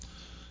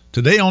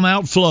Today on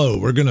Outflow,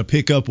 we're going to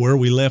pick up where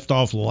we left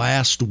off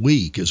last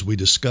week as we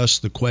discuss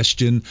the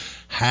question,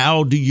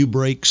 how do you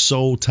break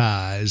soul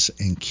ties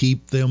and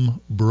keep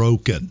them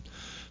broken?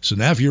 So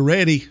now if you're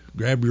ready,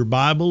 grab your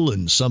Bible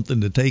and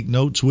something to take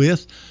notes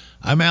with.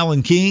 I'm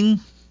Alan King.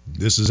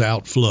 This is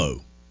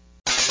Outflow.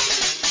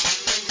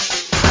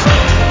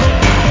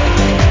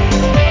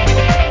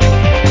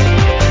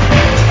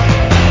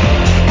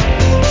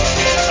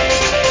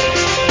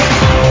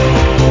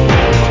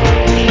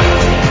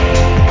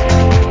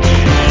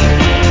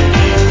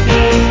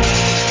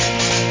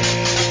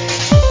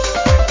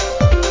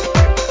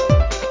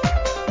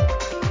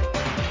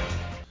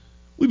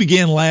 We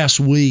began last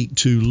week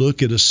to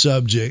look at a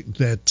subject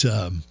that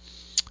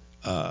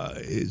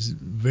is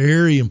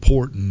very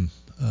important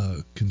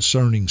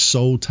concerning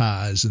soul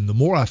ties. And the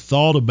more I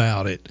thought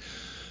about it,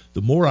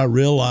 the more I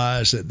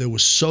realized that there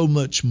was so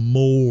much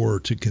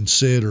more to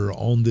consider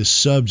on this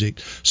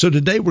subject. So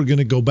today we're going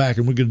to go back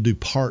and we're going to do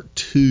part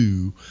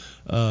two,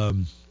 I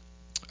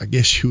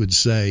guess you would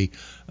say,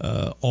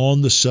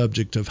 on the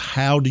subject of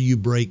how do you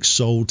break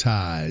soul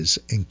ties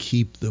and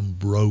keep them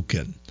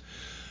broken.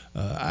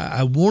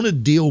 I want to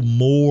deal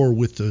more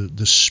with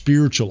the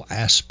spiritual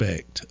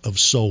aspect of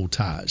soul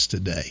ties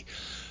today.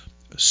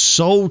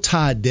 Soul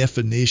tie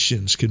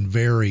definitions can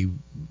vary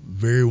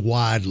very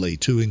widely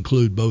to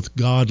include both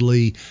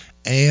godly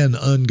and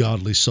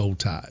ungodly soul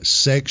ties,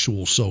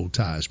 sexual soul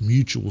ties,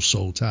 mutual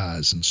soul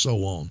ties, and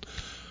so on.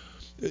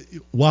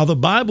 While the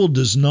Bible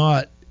does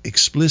not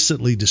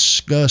explicitly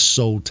discuss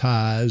soul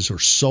ties or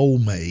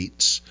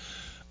soulmates,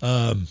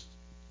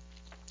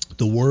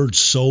 the word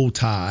soul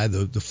tie,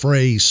 the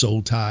phrase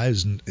soul tie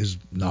is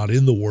not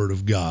in the Word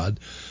of God,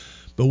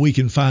 but we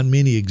can find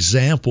many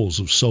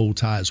examples of soul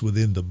ties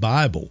within the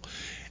Bible.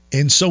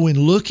 And so in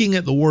looking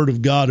at the Word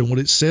of God and what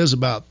it says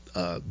about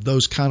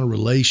those kind of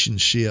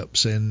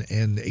relationships and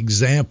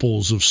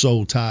examples of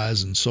soul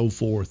ties and so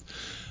forth,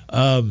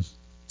 I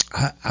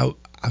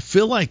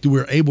feel like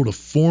we're able to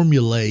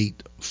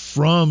formulate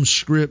from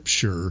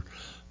Scripture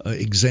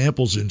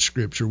examples in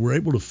Scripture, we're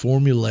able to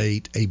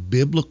formulate a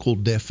biblical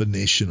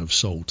definition of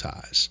soul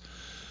ties.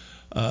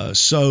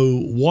 So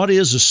what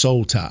is a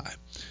soul tie?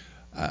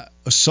 A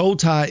soul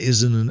tie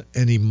is an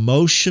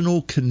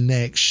emotional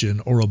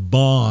connection or a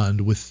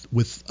bond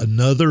with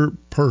another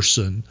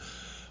person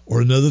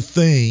or another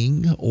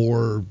thing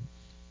or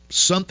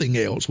something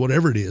else,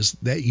 whatever it is,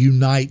 that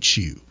unites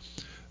you.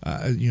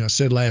 I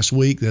said last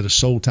week that a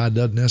soul tie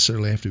doesn't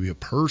necessarily have to be a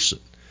person.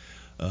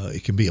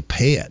 It can be a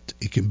pet.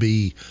 It can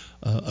be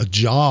a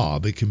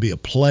job. It can be a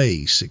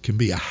place. It can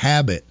be a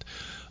habit.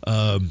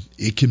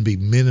 It can be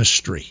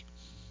ministry.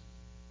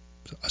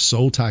 A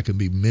soul tie can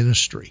be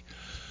ministry.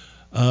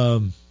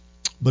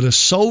 But a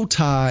soul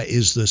tie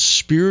is the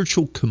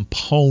spiritual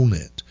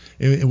component.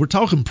 And we're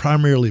talking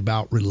primarily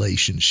about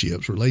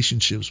relationships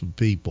with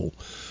people.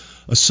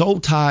 A soul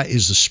tie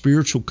is the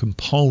spiritual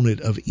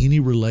component of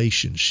any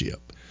relationship.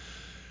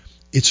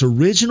 Its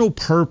original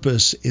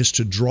purpose is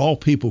to draw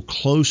people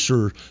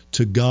closer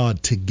to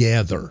God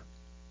together.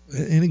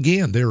 And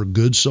again, there are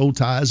good soul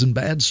ties and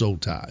bad soul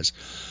ties.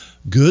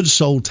 Good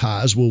soul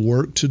ties will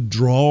work to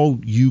draw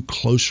you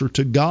closer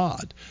to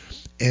God.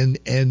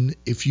 And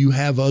if you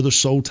have other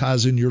soul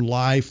ties in your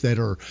life that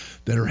are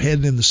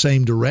heading in the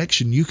same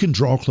direction, you can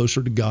draw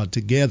closer to God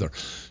together.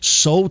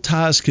 Soul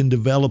ties can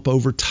develop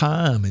over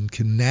time and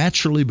can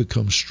naturally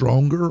become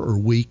stronger or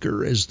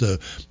weaker as the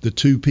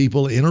two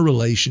people in a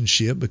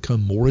relationship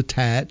become more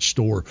attached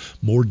or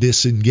more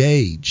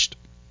disengaged.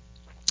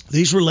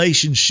 These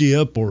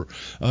relationships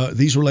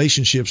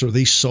or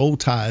these soul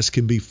ties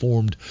can be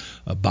formed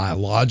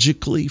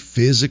biologically,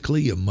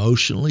 physically,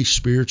 emotionally,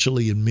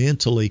 spiritually, and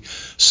mentally.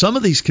 Some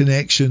of these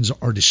connections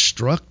are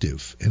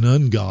destructive and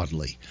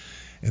ungodly,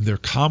 and they're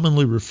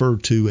commonly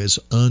referred to as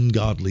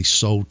ungodly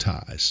soul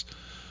ties.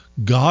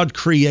 God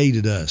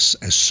created us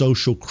as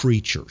social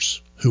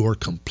creatures who are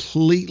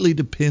completely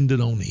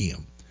dependent on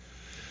Him.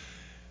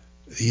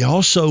 He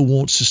also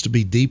wants us to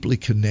be deeply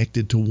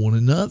connected to one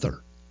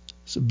another.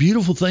 It's a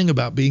beautiful thing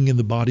about being in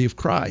the body of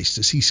Christ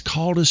is He's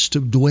called us to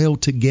dwell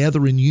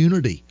together in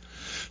unity.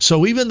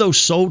 So even though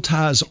soul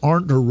ties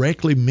aren't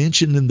directly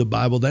mentioned in the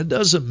Bible, that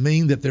doesn't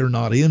mean that they're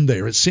not in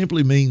there. It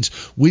simply means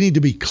we need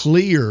to be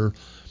clear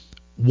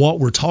what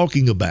we're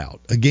talking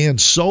about. Again,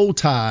 soul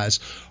ties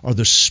are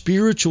the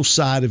spiritual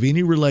side of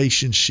any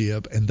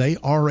relationship, and they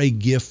are a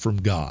gift from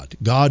God.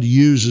 God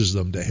uses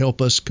them to help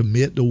us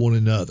commit to one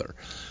another.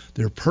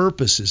 Their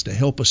purpose is to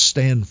help us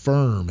stand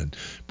firm and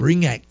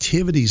bring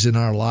activities in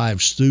our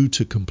lives through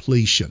to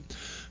completion.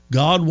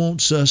 God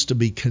wants us to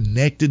be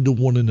connected to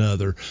one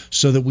another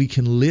so that we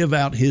can live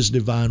out His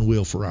divine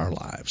will for our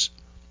lives.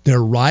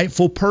 Their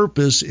rightful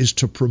purpose is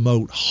to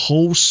promote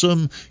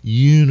wholesome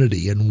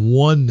unity and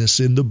oneness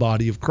in the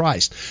body of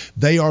Christ.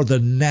 They are the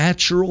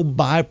natural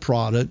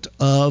byproduct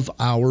of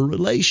our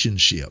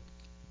relationship.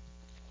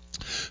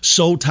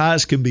 Soul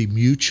ties can be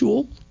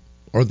mutual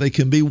or they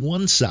can be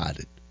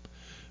one-sided.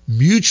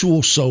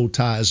 Mutual soul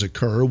ties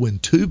occur when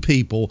two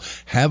people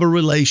have a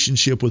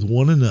relationship with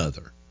one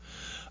another.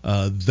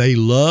 They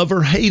love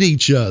or hate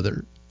each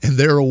other, and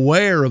they're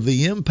aware of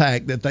the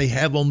impact that they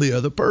have on the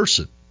other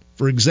person.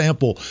 For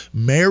example,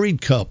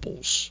 married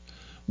couples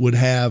would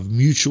have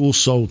mutual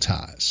soul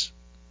ties,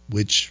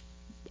 which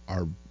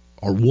are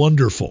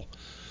wonderful.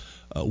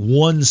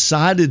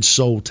 One-sided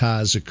soul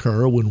ties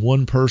occur when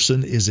one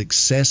person is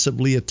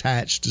excessively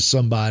attached to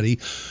somebody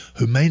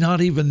who may not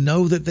even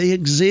know that they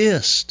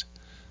exist.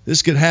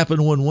 This could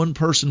happen when one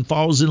person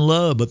falls in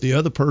love, but the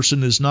other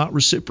person is not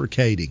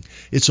reciprocating.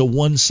 It's a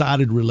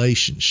one-sided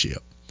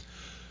relationship.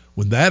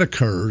 When that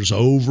occurs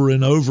over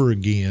and over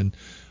again,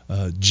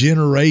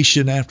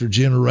 generation after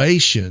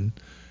generation,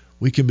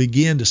 we can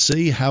begin to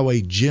see how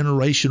a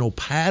generational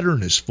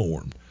pattern is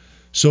formed.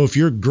 So if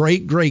your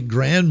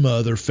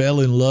great-great-grandmother fell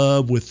in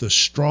love with the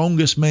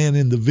strongest man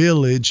in the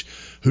village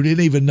who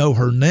didn't even know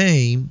her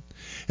name,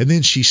 and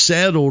then she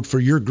settled for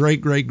your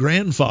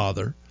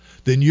great-great-grandfather,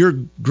 then your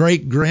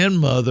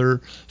great-grandmother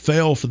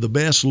fell for the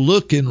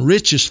best-looking,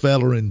 richest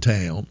fella in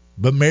town,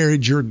 but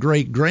married your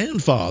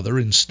great-grandfather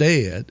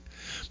instead.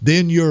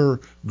 Then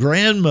your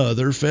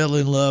grandmother fell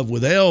in love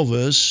with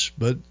Elvis,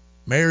 but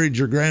married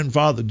your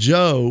grandfather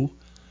Joe.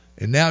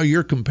 And now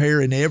you're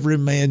comparing every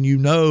man you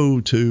know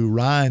to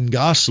Ryan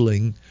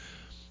Gosling.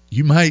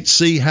 You might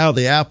see how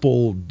the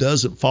apple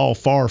doesn't fall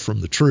far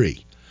from the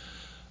tree.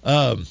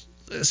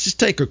 Let's just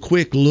take a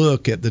quick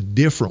look at the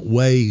different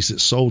ways that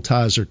soul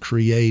ties are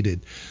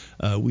created.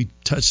 We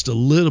touched a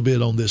little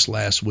bit on this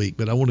last week,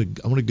 but I want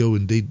to go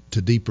into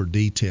deeper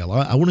detail.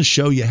 I want to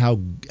show you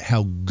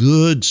how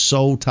good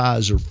soul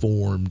ties are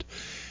formed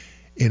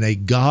in a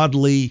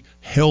godly,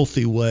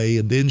 healthy way,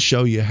 and then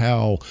show you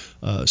how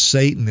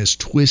Satan has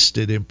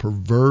twisted and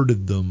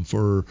perverted them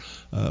for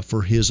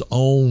his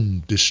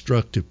own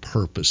destructive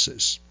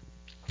purposes.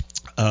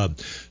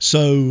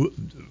 So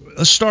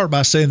let's start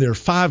by saying there are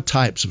 5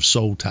 types of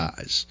soul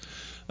ties.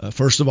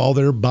 First of all,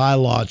 they're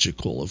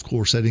biological. Of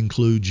course, that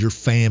includes your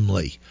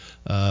family.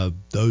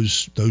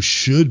 Those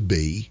should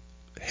be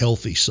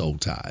healthy soul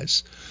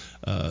ties.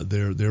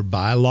 They're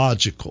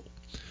biological.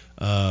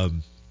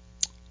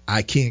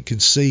 I can't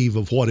conceive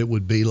of what it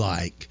would be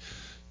like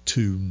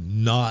to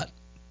not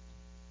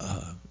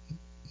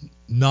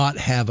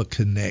have a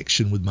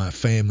connection with my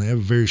family. I have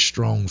a very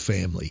strong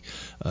family,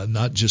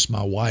 not just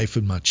my wife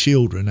and my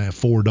children. I have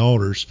 4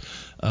 daughters,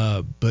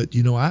 but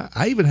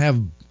I even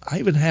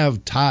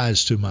have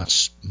ties to my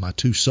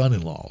 2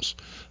 sons-in-law.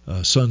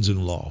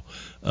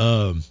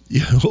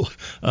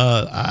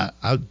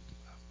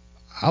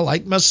 I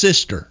like my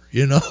sister.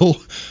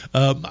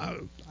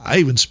 I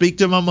even speak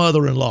to my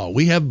mother-in-law.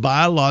 We have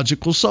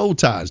biological soul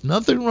ties.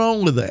 Nothing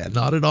wrong with that,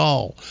 not at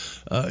all.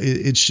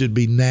 It should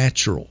be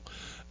natural.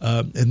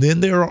 And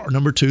then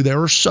number 2,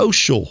 there are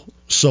social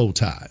soul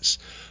ties.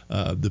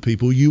 The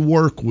people you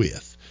work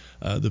with,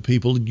 the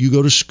people you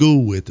go to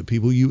school with, the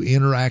people you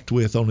interact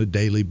with on a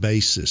daily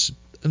basis.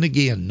 And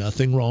again,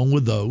 nothing wrong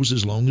with those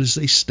as long as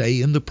they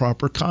stay in the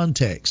proper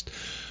context.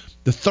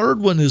 The third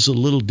one is a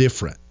little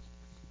different.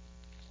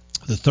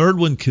 The third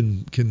one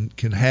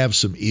can have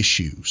some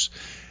issues.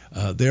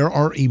 There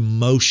are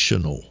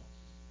emotional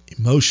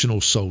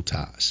soul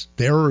ties.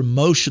 There are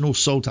emotional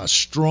soul ties.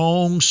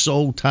 Strong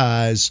soul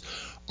ties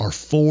are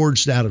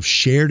forged out of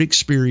shared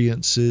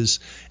experiences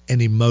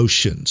and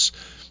emotions.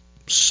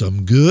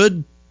 Some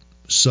good,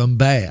 some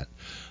bad.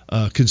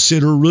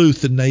 Consider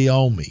Ruth and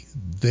Naomi.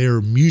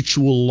 Their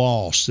mutual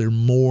loss, their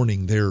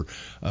mourning, their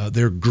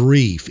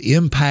grief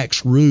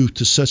impacts Ruth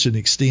to such an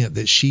extent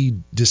that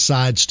she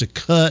decides to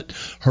cut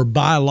her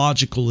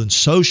biological and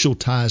social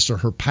ties to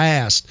her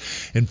past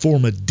and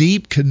form a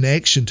deep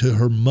connection to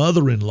her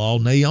mother-in-law,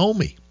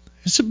 Naomi.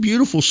 It's a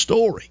beautiful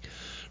story.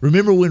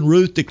 Remember when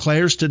Ruth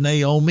declares to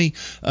Naomi,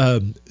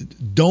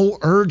 don't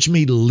urge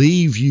me to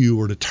leave you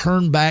or to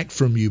turn back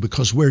from you,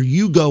 because where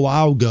you go,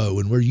 I'll go,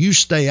 and where you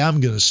stay,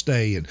 I'm going to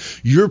stay, and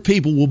your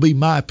people will be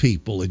my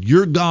people, and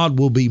your God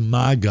will be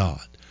my God.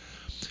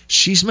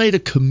 She's made a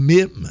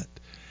commitment,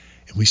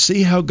 and we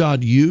see how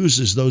God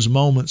uses those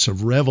moments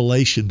of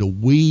revelation to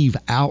weave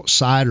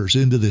outsiders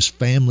into this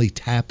family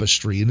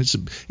tapestry, and it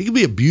can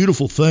be a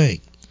beautiful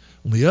thing.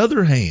 On the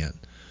other hand,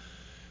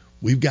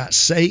 we've got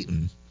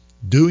Satan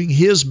doing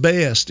his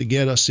best to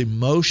get us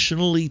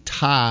emotionally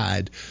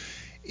tied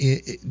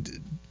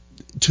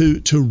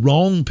to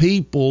wrong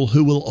people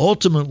who will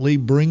ultimately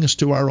bring us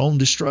to our own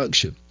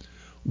destruction.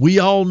 We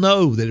all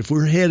know that if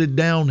we're headed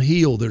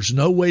downhill, there's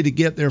no way to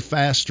get there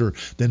faster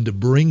than to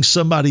bring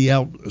somebody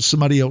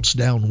else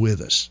down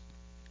with us.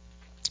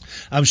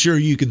 I'm sure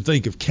you can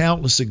think of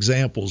countless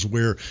examples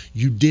where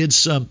you did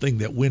something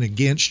that went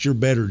against your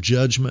better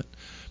judgment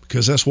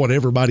because that's what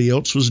everybody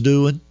else was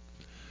doing.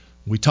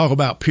 We talk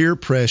about peer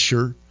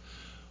pressure.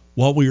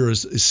 What we are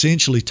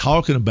essentially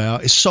talking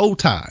about is soul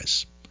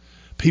ties.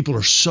 People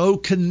are so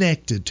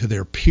connected to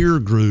their peer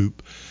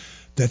group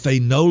that they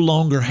no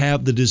longer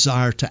have the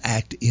desire to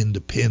act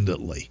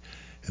independently.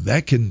 And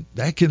that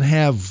can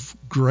have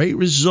great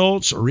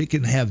results, or it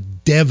can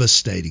have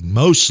devastating,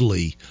 most all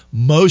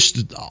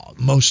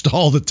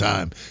the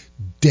time,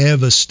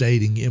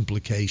 devastating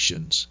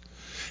implications.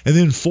 And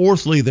then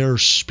fourthly, there are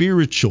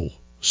spiritual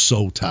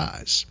soul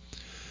ties.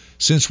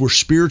 Since we're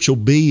spiritual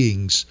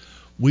beings,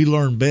 we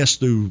learn best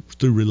through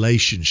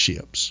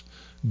relationships.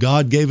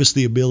 God gave us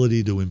the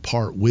ability to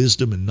impart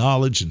wisdom and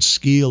knowledge and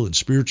skill and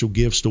spiritual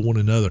gifts to one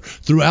another.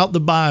 Throughout the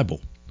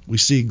Bible, we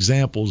see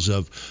examples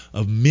of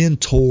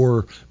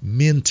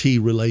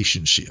mentor-mentee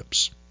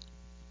relationships.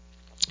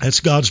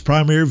 That's God's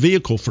primary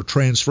vehicle for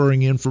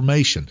transferring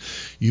information.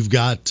 You've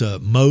got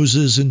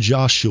Moses and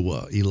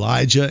Joshua,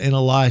 Elijah and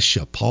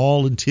Elisha,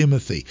 Paul and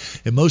Timothy,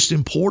 and most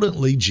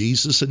importantly,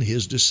 Jesus and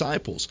his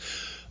disciples.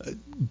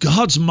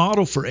 God's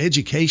model for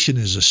education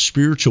is a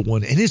spiritual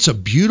one, and it's a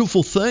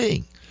beautiful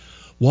thing.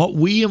 What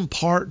we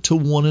impart to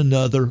one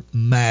another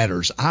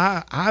matters.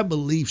 I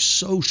believe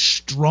so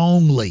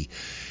strongly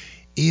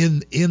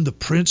in the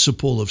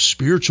principle of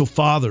spiritual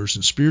fathers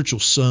and spiritual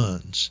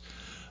sons.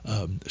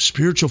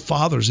 Spiritual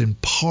fathers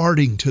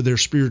imparting to their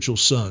spiritual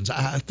sons.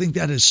 I think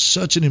that is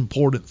such an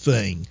important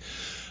thing.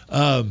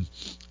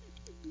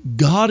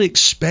 God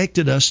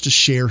expected us to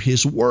share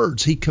his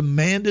words. He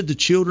commanded the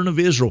children of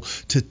Israel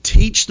to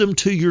teach them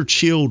to your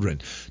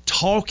children,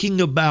 talking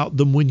about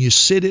them when you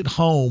sit at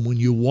home, when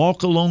you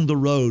walk along the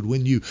road,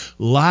 when you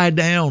lie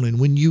down, and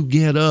when you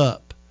get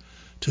up,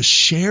 to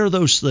share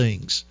those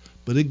things.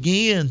 But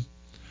again,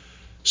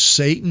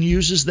 Satan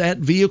uses that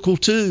vehicle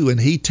too, and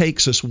he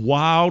takes us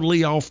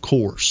wildly off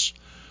course.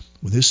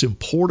 When this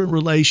important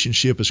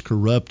relationship is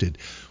corrupted,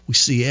 we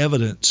see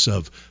evidence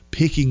of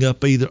picking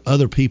up either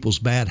other people's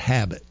bad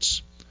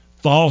habits,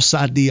 false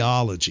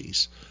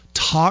ideologies,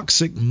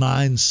 toxic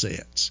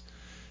mindsets.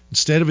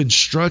 Instead of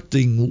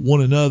instructing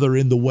one another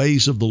in the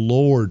ways of the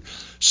Lord,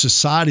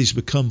 societies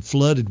become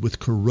flooded with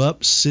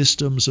corrupt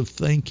systems of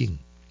thinking.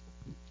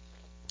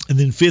 And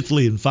then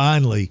fifthly and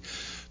finally,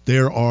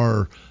 there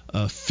are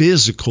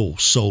physical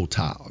soul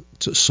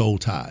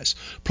ties.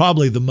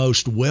 Probably the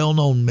most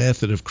well-known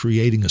method of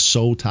creating a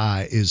soul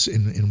tie is,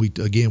 and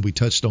we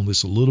touched on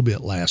this a little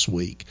bit last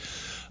week,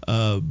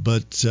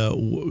 but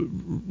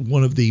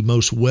one of the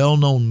most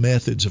well-known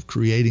methods of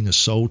creating a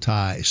soul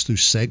tie is through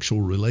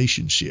sexual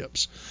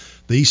relationships.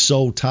 These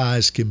soul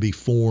ties can be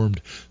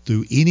formed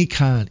through any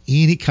kind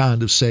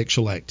of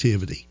sexual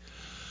activity.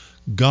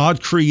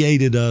 God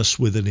created us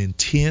with an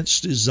intense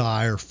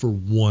desire for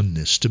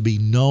oneness, to be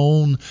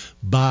known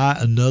by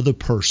another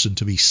person,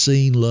 to be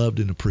seen, loved,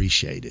 and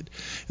appreciated.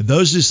 And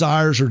those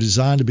desires are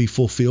designed to be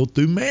fulfilled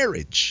through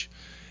marriage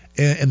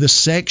and the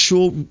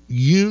sexual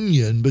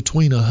union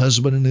between a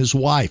husband and his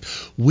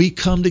wife. We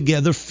come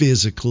together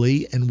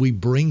physically and we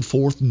bring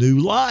forth new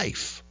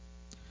life.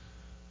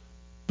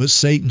 But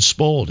Satan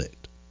spoiled it.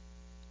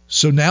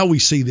 So now we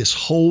see this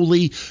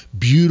holy,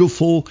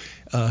 beautiful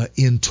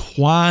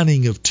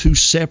entwining of two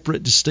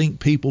separate, distinct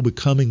people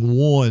becoming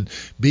one,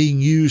 being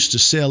used to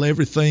sell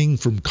everything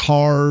from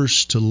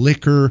cars to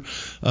liquor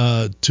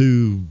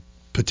to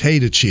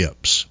potato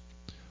chips.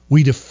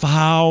 We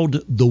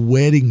defiled the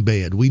wedding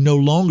bed. We no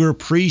longer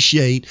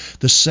appreciate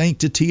the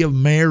sanctity of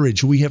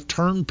marriage. We have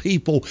turned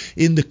people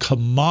into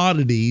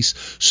commodities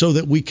so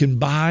that we can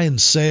buy and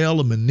sell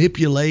and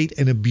manipulate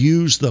and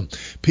abuse them.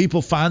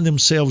 People find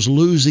themselves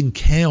losing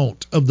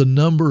count of the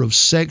number of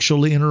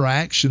sexual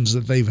interactions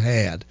that they've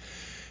had.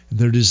 And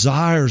their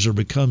desires are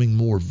becoming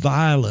more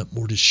violent,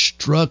 more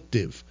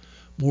destructive,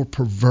 more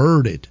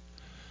perverted.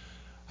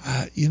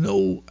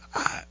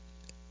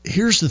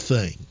 Here's the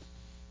thing.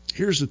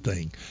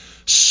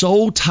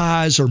 Soul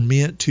ties are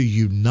meant to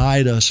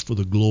unite us for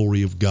the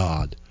glory of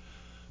God,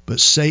 but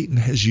Satan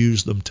has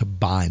used them to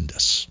bind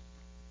us.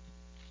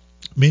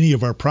 Many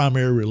of our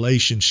primary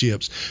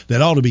relationships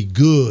that ought to be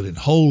good and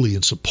holy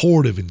and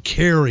supportive and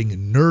caring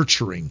and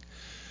nurturing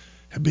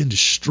have been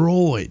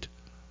destroyed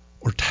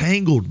or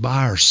tangled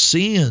by our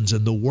sins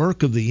and the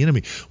work of the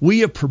enemy. We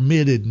have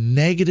permitted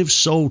negative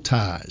soul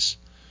ties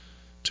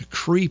to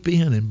creep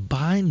in and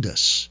bind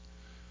us.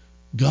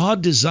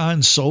 God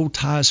designed soul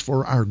ties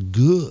for our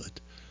good.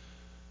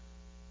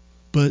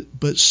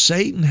 But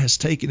Satan has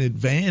taken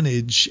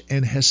advantage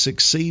and has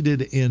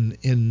succeeded in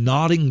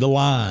knotting the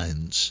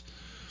lines.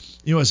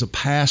 As a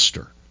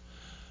pastor,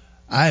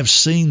 I have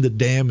seen the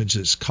damage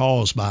that's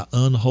caused by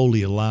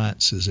unholy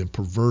alliances and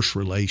perverse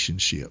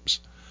relationships.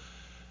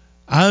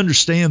 I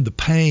understand the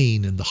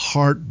pain and the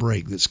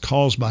heartbreak that's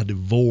caused by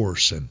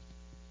divorce and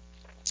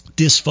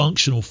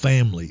dysfunctional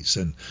families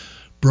and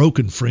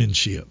broken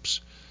friendships.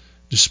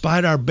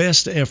 Despite our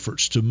best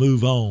efforts to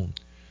move on,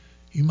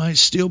 you might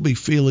still be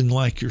feeling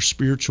like your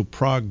spiritual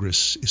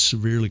progress is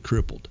severely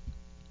crippled.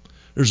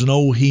 There's an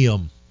old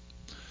hymn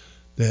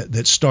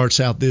that starts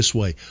out this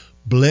way: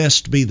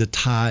 "Blessed be the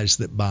ties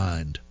that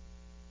bind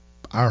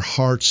our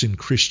hearts in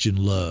Christian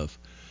love."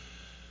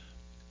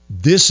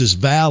 This is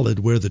valid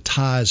where the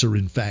ties are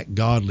in fact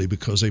godly,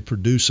 because they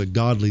produce a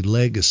godly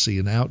legacy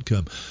and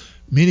outcome.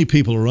 Many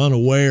people are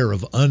unaware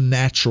of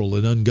unnatural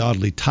and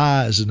ungodly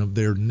ties and of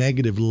their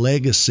negative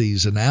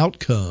legacies and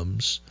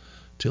outcomes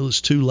till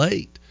it's too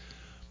late.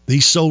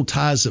 These soul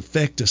ties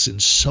affect us in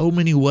so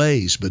many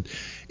ways, but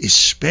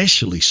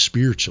especially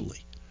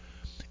spiritually.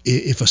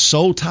 If a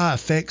soul tie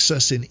affects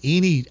us in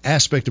any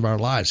aspect of our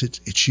lives,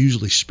 it's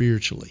usually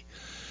spiritually.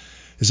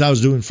 As I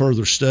was doing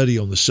further study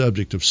on the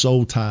subject of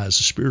soul ties,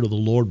 the Spirit of the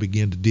Lord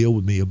began to deal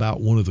with me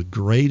about one of the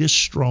greatest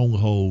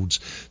strongholds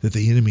that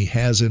the enemy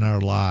has in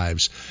our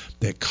lives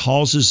that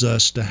causes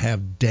us to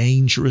have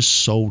dangerous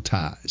soul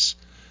ties,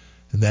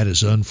 and that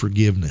is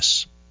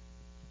unforgiveness.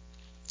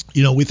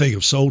 You know, we think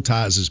of soul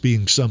ties as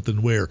being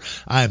something where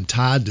I am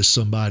tied to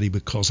somebody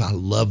because I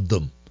love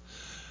them.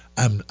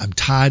 I'm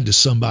tied to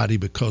somebody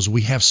because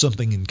we have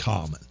something in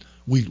common.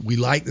 We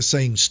like the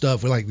same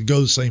stuff. We like to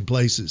go the same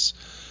places.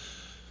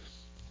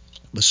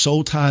 But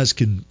soul ties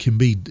can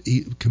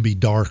be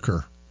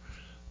darker.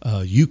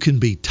 You can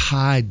be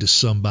tied to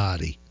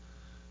somebody,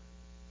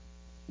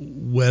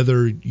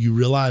 whether you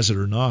realize it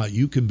or not.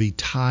 You can be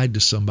tied to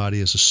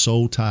somebody as a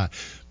soul tie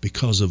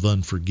because of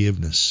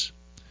unforgiveness.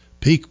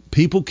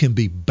 People can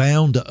be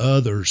bound to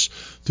others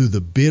through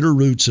the bitter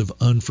roots of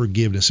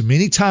unforgiveness. And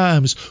many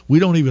times we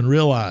don't even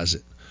realize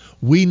it.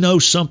 We know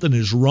something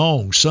is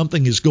wrong,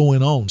 something is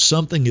going on,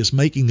 something is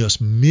making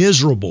us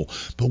miserable,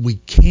 but we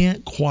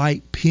can't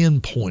quite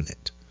pinpoint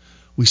it.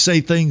 We say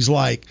things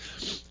like,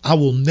 I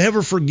will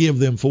never forgive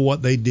them for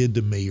what they did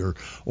to me,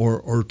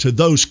 or to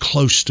those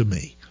close to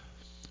me,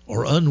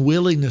 or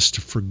unwillingness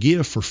to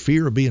forgive for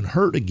fear of being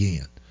hurt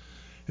again.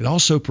 It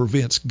also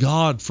prevents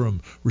God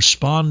from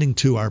responding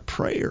to our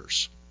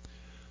prayers.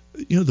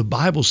 You know, the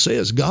Bible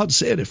says, God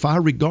said, if I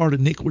regard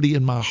iniquity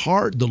in my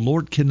heart, the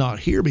Lord cannot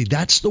hear me.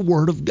 That's the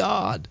word of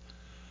God.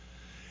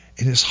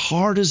 And as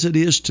hard as it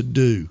is to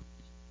do,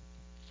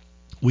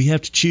 we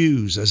have to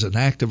choose as an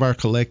act of our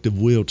collective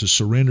will to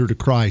surrender to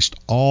Christ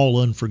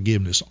all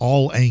unforgiveness,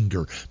 all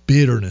anger,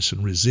 bitterness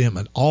and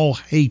resentment, all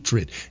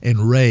hatred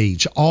and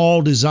rage,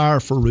 all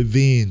desire for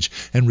revenge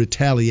and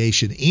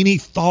retaliation, any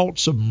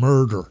thoughts of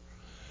murder.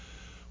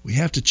 We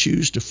have to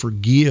choose to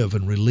forgive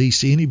and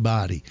release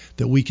anybody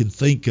that we can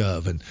think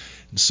of. And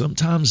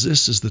sometimes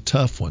this is the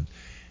tough one.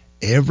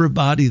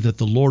 Everybody that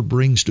the Lord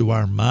brings to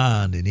our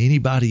mind and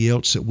anybody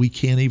else that we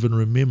can't even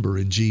remember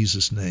in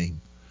Jesus'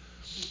 name.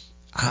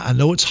 I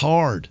know it's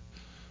hard,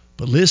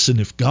 but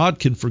listen, if God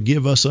can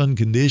forgive us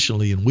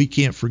unconditionally and we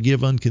can't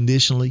forgive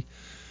unconditionally,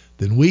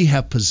 then we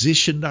have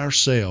positioned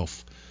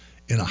ourselves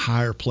in a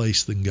higher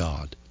place than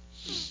God.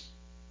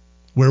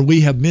 Where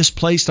we have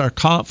misplaced our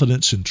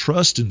confidence and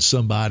trust in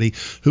somebody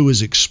who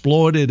has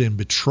exploited and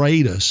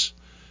betrayed us,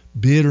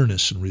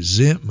 bitterness and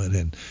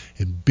resentment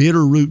and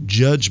bitter root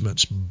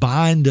judgments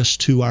bind us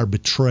to our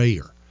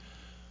betrayer.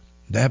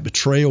 That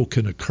betrayal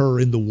can occur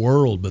in the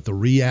world, but the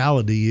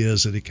reality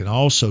is that it can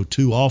also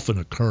too often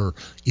occur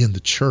in the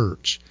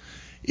church.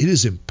 It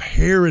is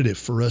imperative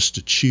for us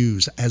to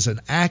choose as an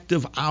act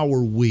of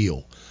our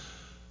will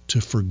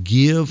to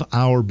forgive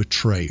our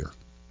betrayer,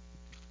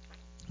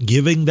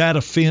 giving that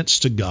offense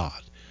to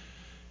God,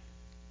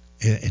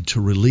 and to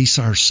release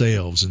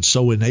ourselves and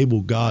so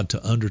enable God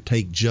to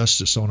undertake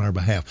justice on our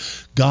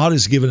behalf. God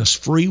has given us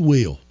free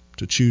will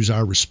to choose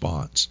our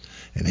response,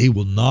 and He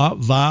will not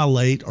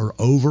violate or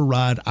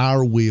override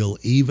our will,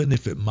 even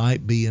if it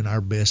might be in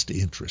our best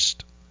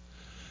interest.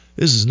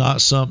 This is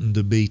not something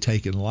to be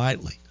taken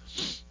lightly.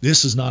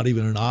 This is not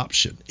even an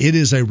option. It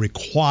is a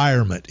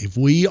requirement. If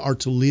we are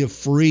to live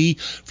free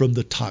from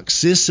the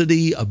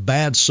toxicity of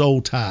bad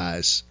soul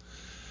ties,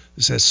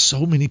 this has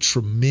so many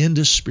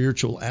tremendous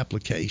spiritual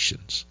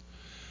applications.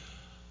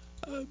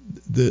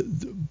 The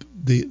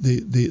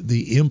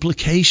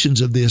implications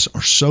of this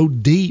are so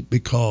deep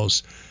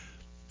because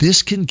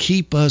this can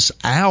keep us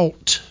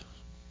out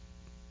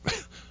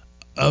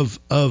of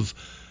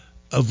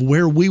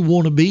where we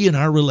want to be in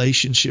our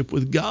relationship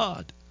with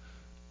God.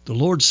 The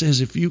Lord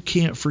says, if you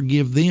can't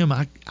forgive them,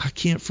 I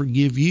can't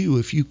forgive you.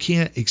 If you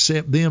can't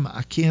accept them,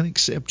 I can't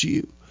accept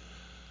you.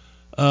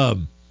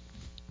 And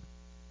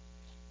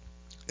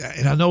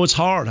I know it's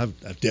hard.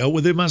 I've dealt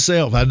with it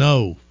myself. I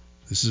know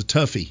this is a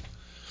toughie,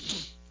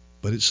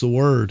 but it's the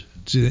Word.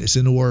 It's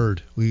in the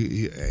Word.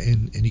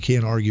 And you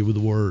can't argue with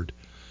the Word.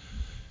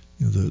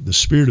 You know, the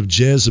spirit of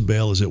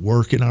Jezebel is at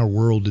work in our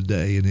world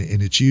today, and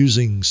it's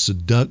using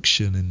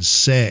seduction and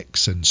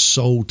sex and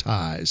soul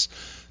ties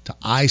to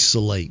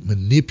isolate,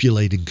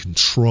 manipulate, and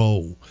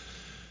control.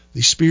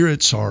 These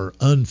spirits are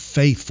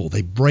unfaithful.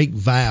 They break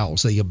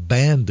vows. They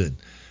abandon.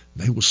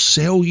 They will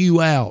sell you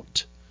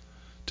out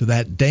to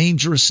that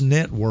dangerous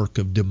network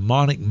of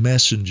demonic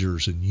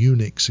messengers and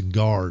eunuchs and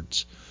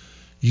guards.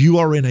 You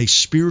are in a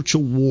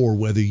spiritual war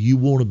whether you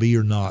want to be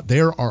or not.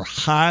 There are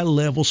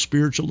high-level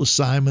spiritual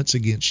assignments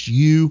against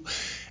you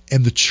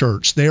and the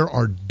church. There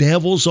are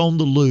devils on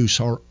the loose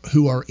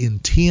who are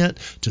intent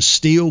to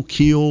steal,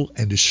 kill,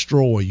 and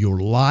destroy your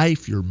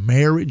life, your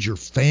marriage, your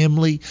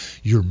family,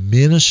 your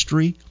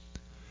ministry.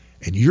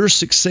 And your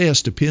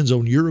success depends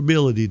on your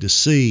ability to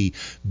see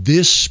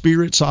this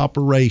spirit's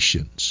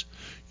operations.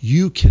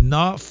 You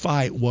cannot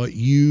fight what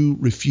you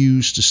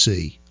refuse to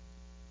see.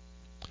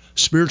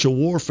 Spiritual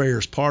warfare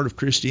is part of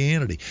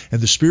Christianity,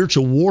 and the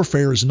spiritual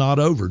warfare is not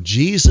over.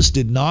 Jesus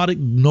did not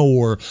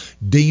ignore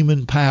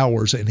demon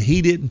powers, and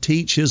He didn't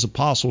teach His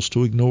apostles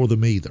to ignore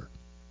them either.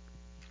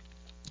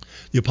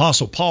 The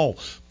Apostle Paul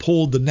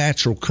pulled the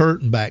natural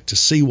curtain back to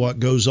see what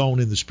goes on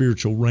in the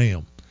spiritual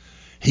realm.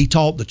 He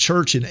taught the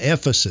church in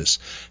Ephesus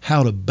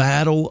how to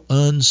battle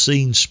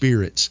unseen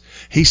spirits.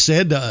 He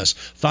said to us,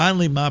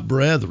 finally, my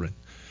brethren,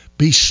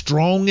 be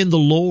strong in the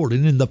Lord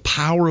and in the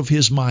power of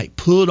his might.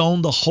 Put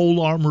on the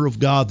whole armor of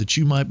God that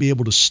you might be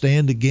able to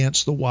stand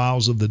against the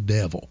wiles of the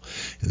devil.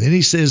 And then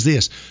he says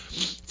this,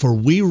 for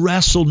we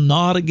wrestle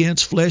not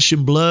against flesh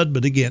and blood,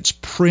 but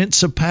against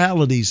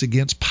principalities,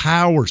 against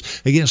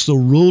powers, against the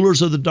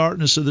rulers of the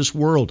darkness of this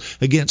world,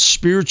 against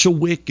spiritual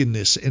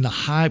wickedness in the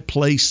high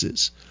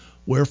places.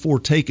 Wherefore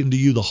take unto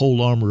you the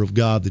whole armor of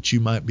God that you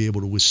might be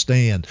able to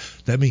withstand.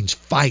 That means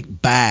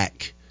fight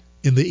back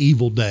in the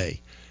evil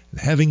day. And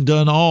having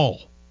done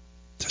all,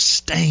 to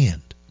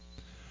stand.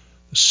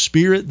 The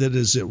spirit that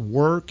is at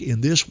work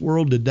in this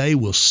world today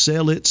will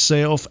sell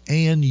itself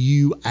and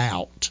you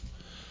out.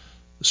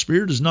 The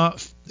spirit is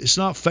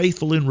not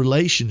faithful in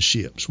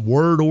relationships,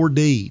 word or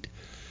deed.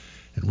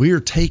 And we are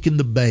taking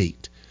the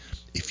bait.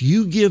 If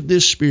you give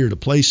this spirit a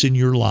place in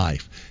your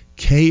life,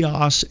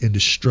 chaos and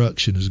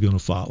destruction is going to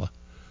follow.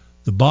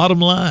 The bottom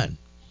line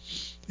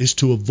is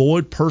to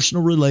avoid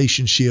personal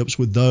relationships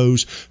with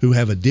those who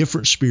have a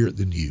different spirit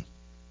than you.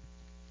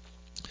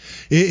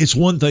 It's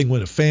one thing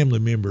when a family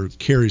member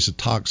carries a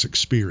toxic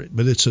spirit,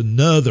 but it's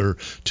another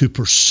to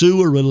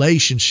pursue a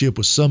relationship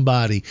with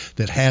somebody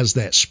that has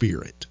that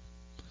spirit.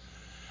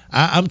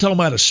 I'm talking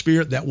about a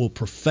spirit that will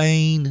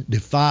profane,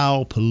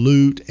 defile,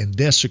 pollute, and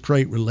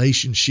desecrate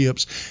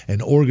relationships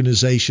and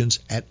organizations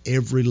at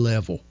every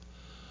level.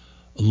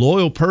 A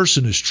loyal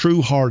person is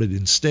true-hearted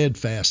and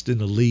steadfast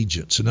in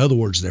allegiance. In other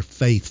words, they're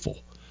faithful.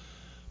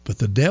 But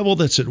the devil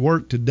that's at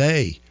work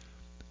today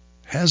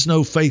has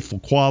no faithful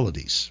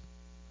qualities.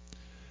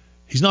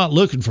 He's not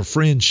looking for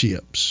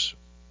friendships.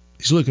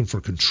 He's looking for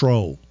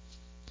control.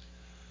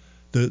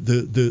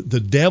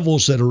 The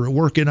devils that are at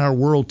work in our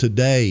world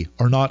today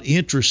are not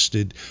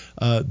interested.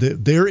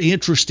 Their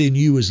interest in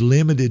you is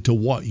limited to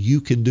what you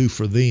can do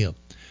for them.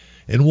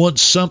 And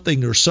once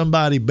something or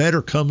somebody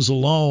better comes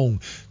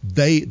along,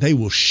 they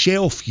will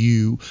shelf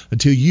you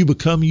until you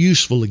become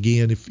useful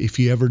again, if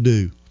you ever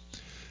do.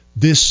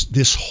 This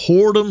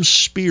whoredom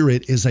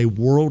spirit is a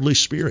worldly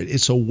spirit.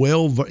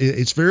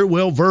 It's very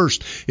well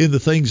versed in the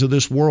things of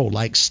this world,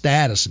 like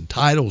status and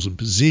titles and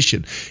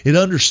position. It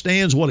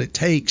understands what it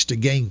takes to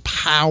gain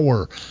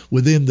power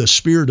within the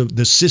spirit of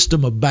the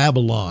system of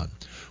Babylon,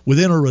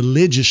 within a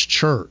religious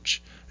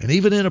church, and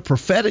even in a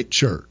prophetic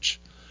church.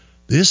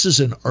 This is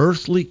an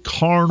earthly,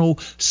 carnal,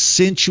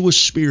 sensuous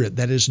spirit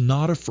that is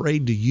not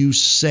afraid to use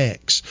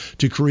sex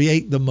to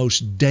create the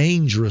most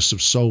dangerous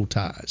of soul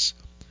ties.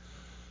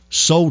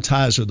 Soul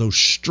ties are those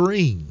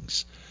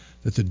strings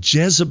that the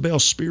Jezebel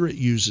spirit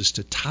uses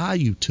to tie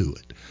you to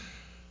it.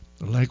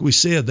 Like we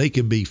said, they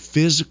can be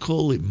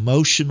physical,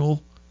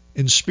 emotional,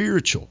 and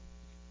spiritual.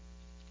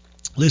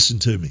 Listen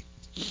to me.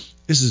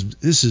 This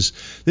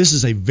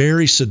is a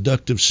very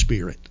seductive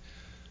spirit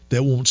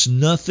that wants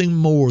nothing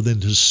more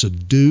than to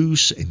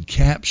seduce and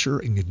capture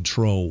and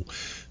control.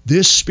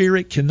 This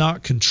spirit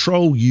cannot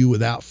control you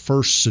without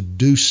first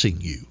seducing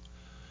you.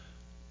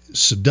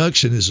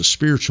 Seduction is a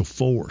spiritual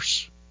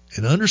force.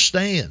 And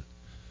understand,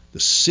 the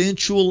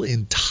sensual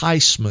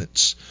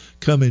enticements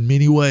come in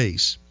many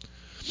ways,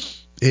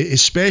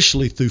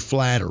 especially through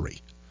flattery.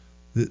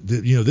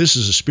 This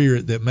is a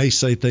spirit that may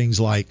say things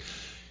like,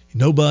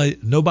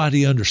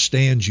 nobody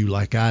understands you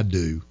like I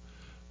do.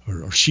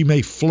 Or she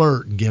may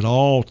flirt and get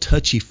all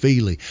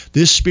touchy-feely.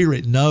 This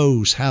spirit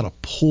knows how to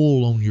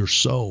pull on your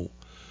soul.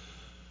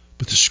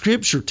 But the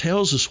scripture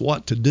tells us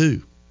what to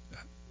do.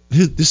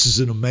 This is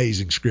an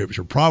amazing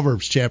scripture.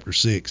 Proverbs chapter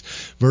 6,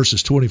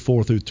 verses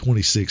 24 through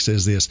 26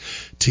 says this,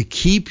 to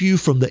keep you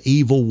from the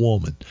evil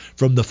woman,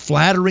 from the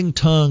flattering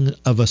tongue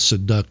of a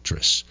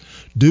seductress.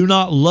 Do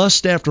not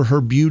lust after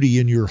her beauty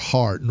in your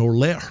heart, nor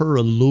let her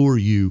allure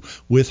you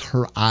with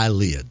her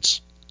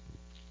eyelids.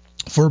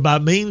 For by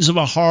means of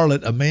a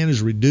harlot a man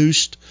is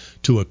reduced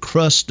to a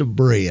crust of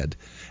bread,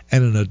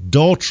 and an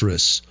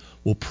adulteress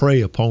will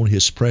prey upon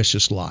his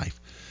precious life.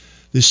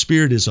 This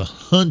spirit is a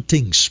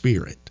hunting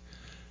spirit.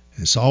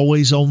 It's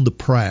always on the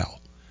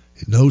prowl.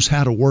 It knows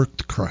how to work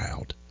the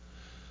crowd.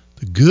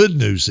 The good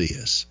news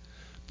is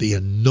the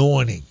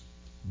anointing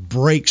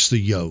breaks the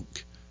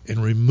yoke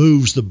and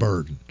removes the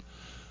burden.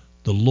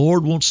 The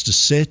Lord wants to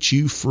set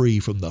you free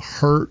from the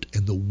hurt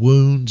and the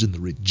wounds and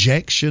the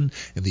rejection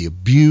and the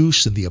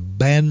abuse and the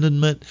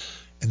abandonment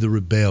and the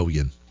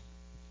rebellion.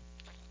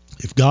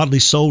 If godly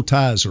soul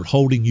ties are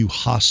holding you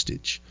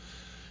hostage,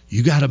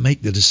 you got to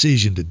make the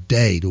decision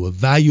today to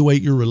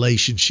evaluate your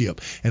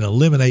relationship and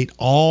eliminate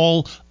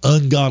all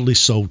ungodly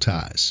soul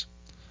ties.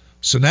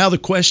 So now the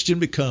question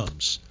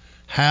becomes,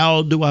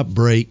 how do I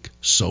break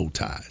soul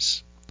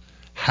ties?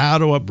 How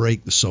do I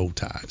break the soul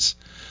ties?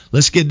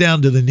 Let's get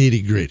down to the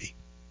nitty-gritty.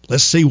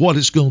 Let's see what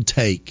it's going to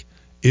take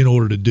in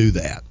order to do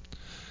that.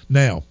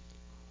 Now,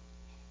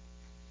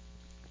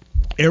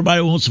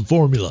 everybody wants a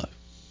formula.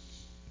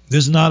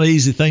 This is not an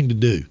easy thing to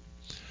do.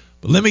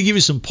 But let me give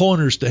you some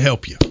pointers to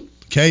help you.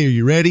 Okay, are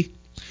you ready?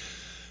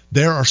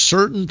 There are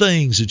certain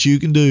things that you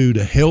can do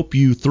to help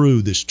you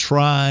through this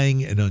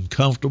trying and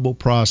uncomfortable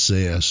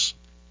process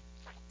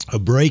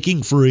of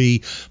breaking free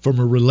from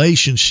a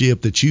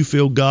relationship that you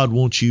feel God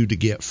wants you to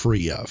get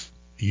free of.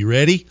 You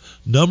ready?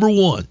 Number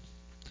one.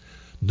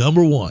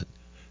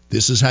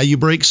 This is how you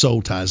break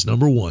soul ties.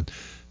 Number one,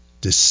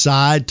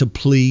 decide to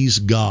please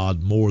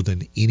God more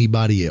than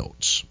anybody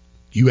else.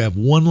 You have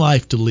one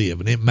life to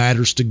live, and it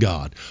matters to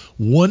God.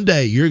 One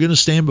day you're going to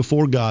stand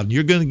before God, and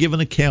you're going to give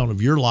an account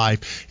of your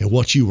life and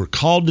what you were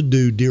called to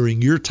do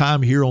during your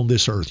time here on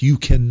this earth. You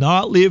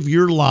cannot live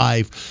your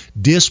life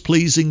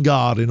displeasing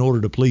God in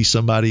order to please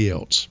somebody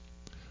else.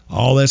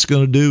 All that's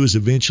going to do is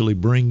eventually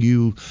bring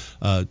you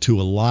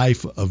to a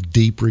life of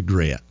deep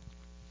regret.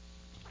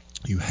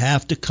 You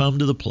have to come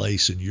to the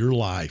place in your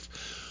life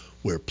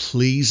where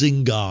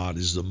pleasing God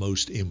is the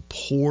most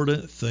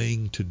important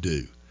thing to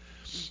do.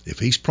 If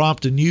he's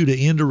prompting you to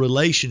end a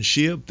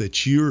relationship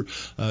that you're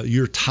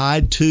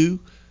tied to,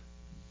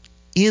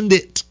 end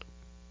it.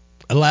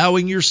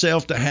 Allowing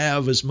yourself to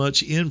have as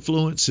much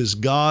influence as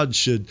God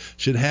should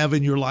have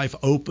in your life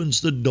opens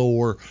the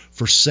door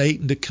for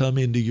Satan to come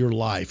into your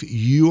life.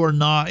 You are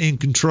not in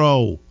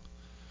control.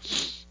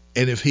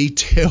 And if he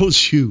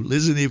tells you,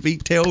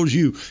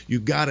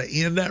 you've got to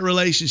end that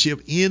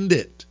relationship, end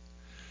it.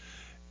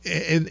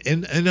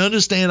 And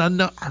understand,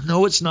 I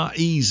know it's not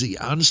easy.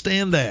 I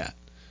understand that.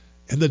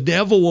 And the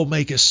devil will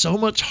make it so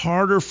much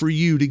harder for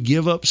you to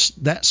give up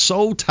that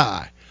soul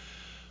tie.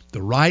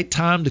 The right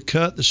time to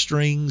cut the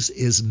strings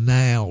is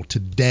now,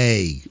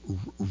 today,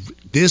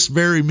 this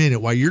very minute.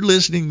 While you're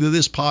listening to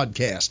this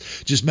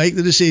podcast, just make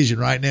the decision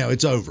right now.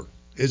 It's over.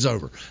 It's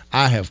over.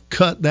 I have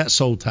cut that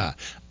soul tie.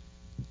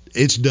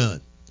 It's done.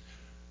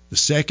 The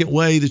second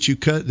way that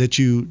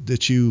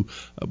you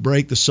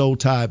break the soul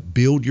tie,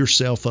 build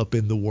yourself up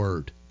in the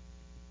Word.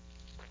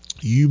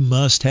 You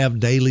must have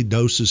daily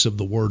doses of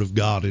the Word of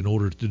God in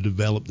order to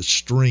develop the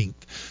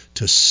strength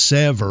to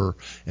sever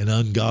an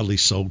ungodly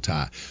soul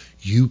tie.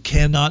 You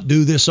cannot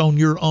do this on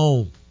your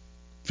own.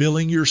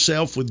 Filling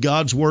yourself with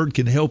God's Word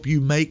can help you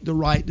make the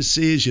right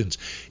decisions.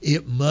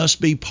 It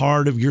must be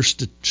part of your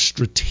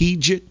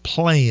strategic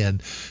plan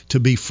to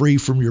be free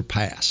from your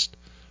past.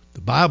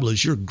 The Bible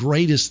is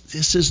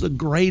this is the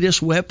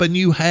greatest weapon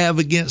you have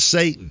against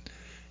Satan.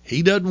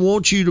 He doesn't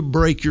want you to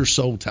break your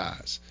soul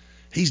ties.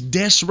 He's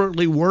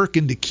desperately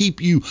working to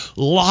keep you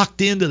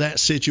locked into that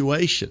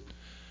situation.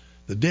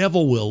 The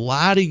devil will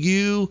lie to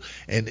you,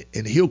 and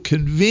he'll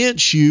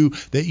convince you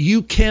that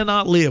you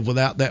cannot live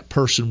without that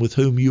person with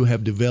whom you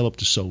have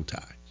developed a soul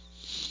tie.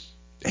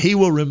 He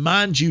will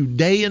remind you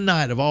day and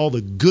night of all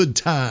the good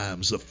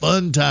times, the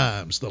fun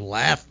times, the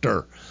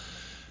laughter.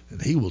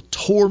 And he will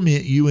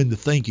torment you into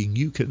thinking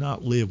you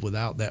cannot live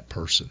without that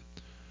person.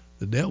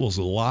 The devil's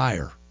a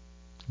liar.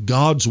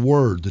 God's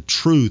Word, the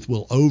truth,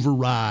 will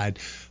override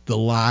the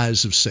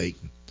lies of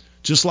Satan.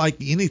 Just like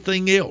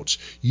anything else,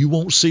 you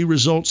won't see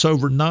results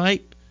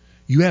overnight.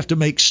 You have to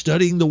make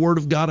studying the Word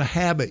of God a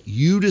habit.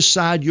 You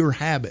decide your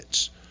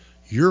habits.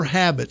 Your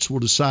habits will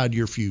decide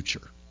your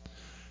future.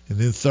 And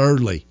then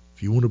thirdly,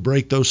 if you want to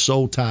break those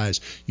soul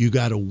ties, you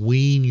got to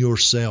wean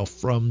yourself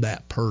from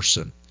that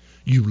person.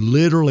 You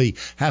literally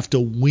have to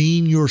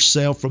wean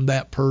yourself from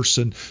that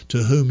person to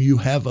whom you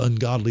have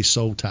ungodly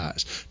soul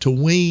ties. To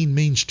wean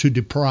means to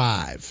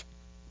deprive.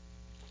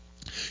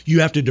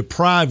 You have to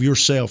deprive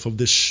yourself of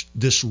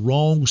this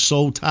wrong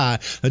soul tie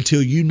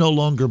until you no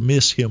longer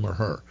miss him or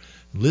her.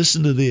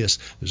 Listen to this.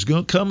 There's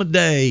going to come a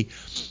day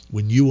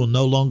when you will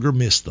no longer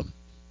miss them.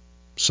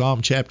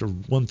 Psalm chapter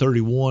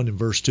 131 and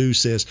verse 2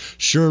 says,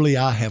 "Surely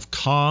I have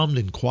calmed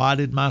and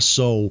quieted my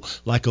soul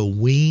like a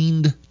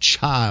weaned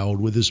child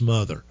with his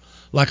mother.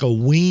 Like a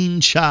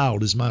weaned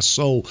child is my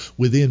soul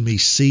within me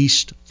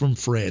ceased from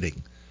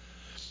fretting."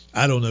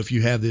 I don't know if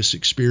you have this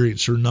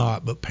experience or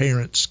not, but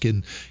parents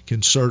can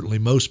certainly,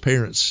 most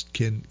parents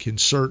can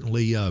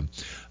certainly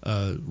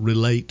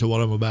relate to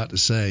what I'm about to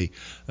say.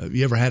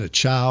 You ever had a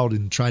child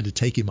and tried to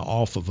take him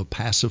off of a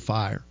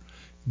pacifier?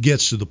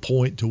 Gets to the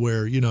point to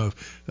where,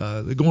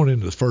 they're going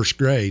into the first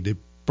grade. They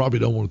probably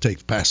don't want to take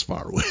the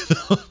pacifier with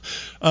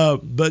them.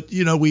 But,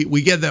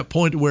 we get that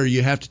point to where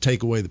you have to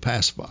take away the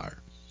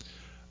pacifier.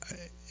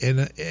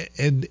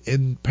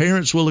 And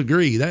parents will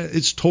agree that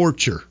it's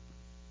torture.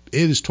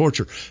 It is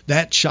torture.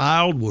 That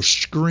child will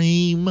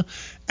scream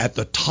at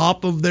the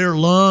top of their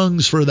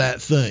lungs for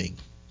that thing.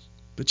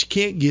 But you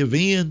can't give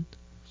in.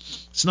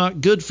 It's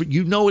not good for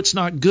you. It's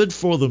not good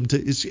for them to.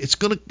 It's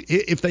going to,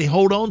 if they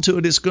hold on to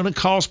it, it's going to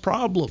cause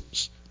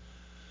problems.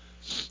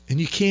 And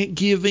you can't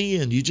give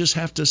in. You just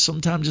have to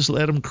sometimes just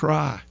let them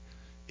cry.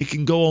 It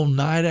can go on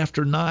night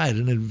after night,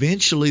 and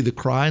eventually the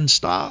crying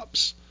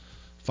stops.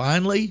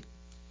 Finally,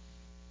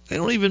 they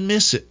don't even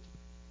miss it.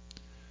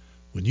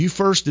 When you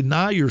first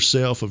deny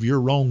yourself of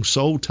your wrong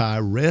soul tie,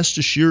 rest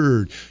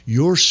assured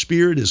your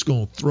spirit is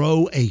going to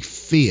throw a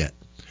fit.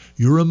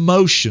 Your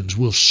emotions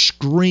will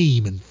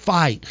scream and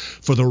fight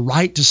for the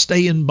right to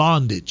stay in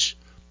bondage.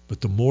 But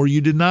the more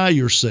you deny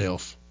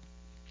yourself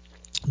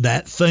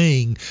that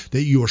thing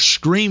that you are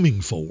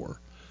screaming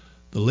for,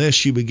 the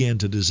less you begin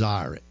to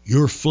desire it.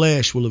 Your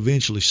flesh will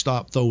eventually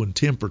stop throwing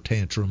temper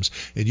tantrums,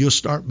 and you'll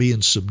start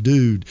being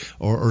subdued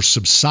or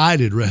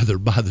subsided rather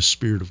by the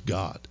Spirit of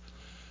God.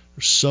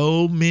 There's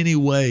so many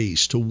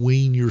ways to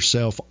wean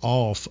yourself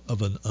off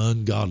of an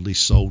ungodly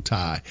soul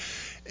tie.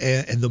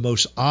 And the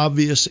most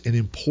obvious and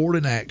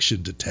important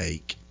action to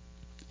take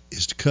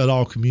is to cut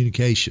all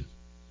communication.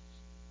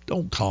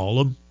 Don't call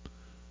them.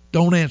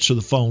 Don't answer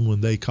the phone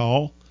when they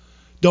call.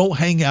 Don't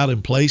hang out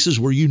in places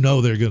where you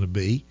know they're going to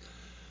be.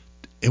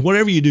 And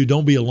whatever you do,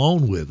 don't be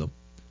alone with them.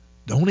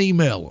 Don't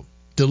email them.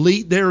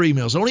 Delete their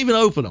emails. Don't even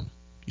open them.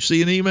 You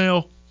see an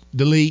email?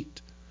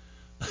 Delete.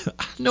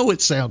 I know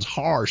it sounds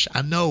harsh.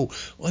 I know.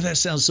 Well, that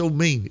sounds so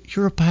mean.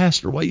 You're a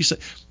pastor. Why you say?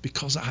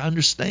 Because I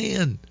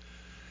understand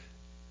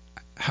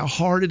how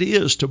hard it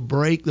is to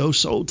break those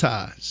soul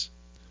ties.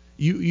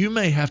 You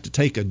may have to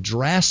take a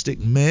drastic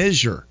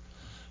measure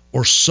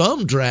or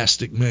some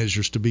drastic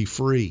measures to be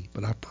free,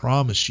 but I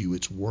promise you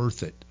it's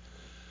worth it.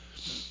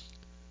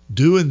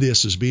 Doing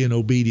this is being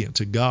obedient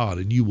to God,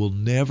 and you will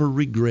never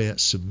regret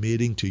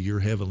submitting to your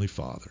Heavenly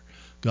Father.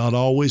 God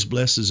always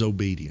blesses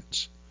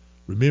obedience.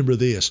 Remember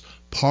this,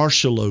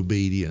 partial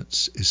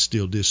obedience is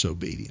still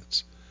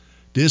disobedience.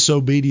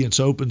 Disobedience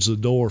opens the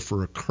door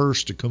for a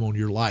curse to come on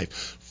your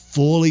life.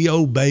 Fully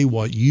obey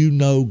what you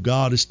know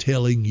God is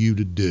telling you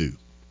to do.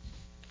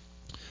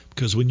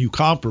 Because when you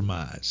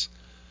compromise,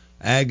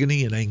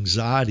 agony and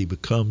anxiety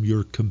become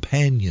your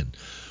companion.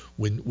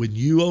 When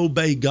you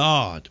obey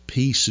God,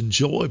 peace and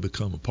joy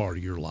become a part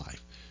of your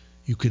life.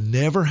 You can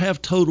never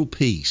have total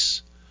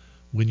peace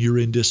when you're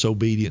in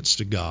disobedience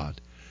to God.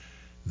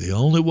 The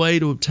only way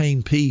to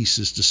obtain peace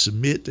is to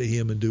submit to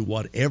Him and do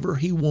whatever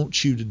He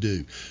wants you to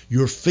do.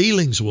 Your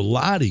feelings will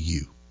lie to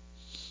you.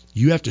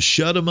 You have to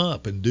shut them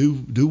up and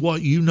do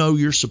what you know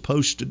you're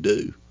supposed to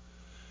do.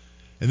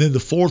 And then the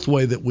fourth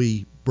way that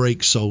we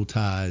break soul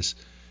ties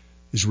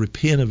is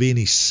repent of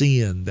any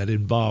sin that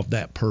involved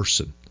that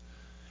person.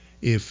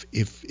 If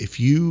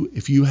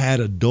you had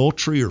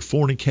adultery or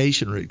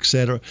fornication or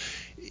etc.,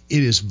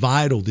 it is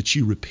vital that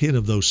you repent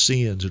of those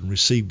sins and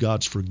receive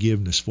God's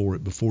forgiveness for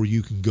it before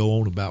you can go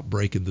on about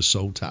breaking the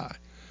soul tie.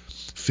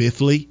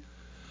 Fifthly,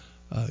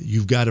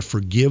 you've got to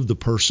forgive the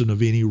person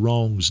of any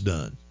wrongs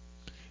done.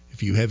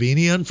 If you have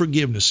any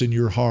unforgiveness in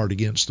your heart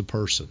against the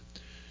person,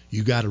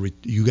 you got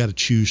to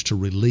choose to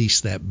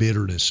release that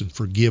bitterness and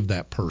forgive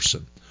that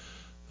person.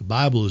 The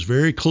Bible is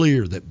very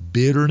clear that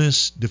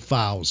bitterness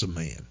defiles a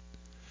man.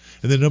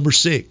 And then number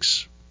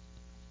 6,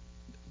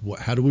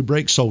 how do we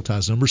break soul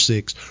ties? Number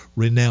 6,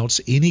 renounce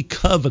any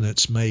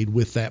covenants made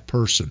with that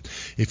person.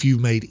 If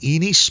you've made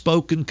any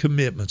spoken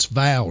commitments,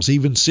 vows,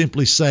 even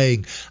simply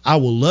saying, I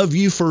will love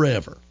you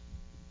forever,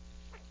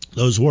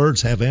 those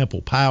words have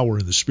ample power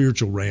in the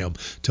spiritual realm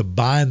to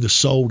bind the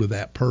soul to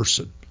that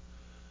person.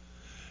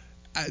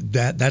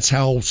 That's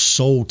how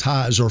soul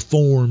ties are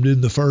formed in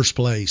the first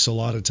place a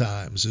lot of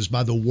times, is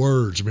by the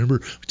words. Remember,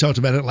 we talked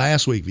about it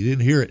last week. If you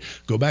didn't hear it,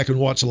 go back and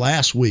watch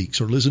last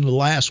week's or listen to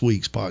last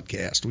week's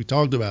podcast. We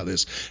talked about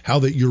this, how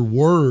that your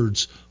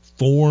words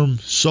form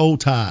soul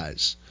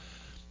ties.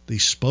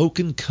 These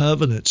spoken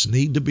covenants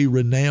need to be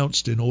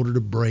renounced in order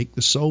to break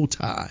the soul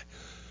tie.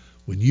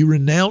 When you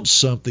renounce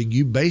something,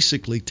 you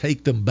basically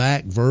take them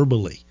back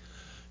verbally.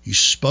 You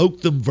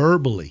spoke them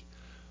verbally.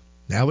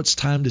 Now it's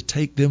time to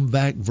take them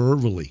back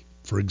verbally.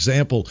 For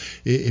example,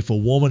 if a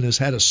woman has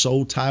had a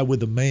soul tie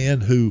with a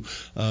man who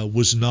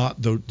was not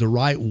the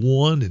right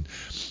one and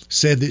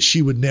said that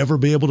she would never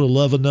be able to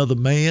love another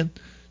man,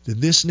 then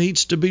this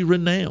needs to be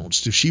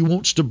renounced. If she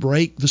wants to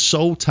break the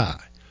soul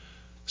tie,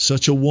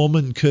 such a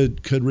woman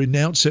could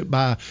renounce it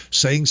by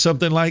saying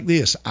something like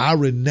this: I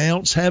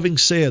renounce having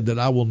said that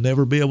I will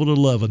never be able to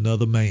love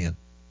another man.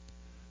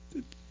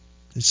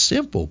 It's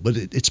simple, but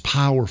it's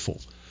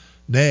powerful.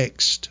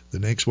 Next, the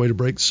next way to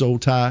break the soul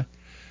tie,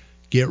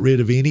 get rid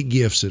of any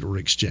gifts that are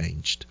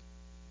exchanged.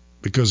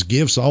 Because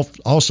gifts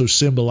also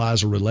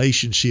symbolize a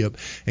relationship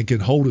and can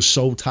hold a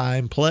soul tie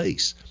in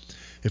place.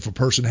 If a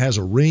person has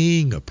a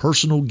ring, a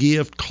personal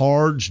gift,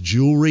 cards,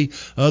 jewelry,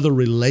 other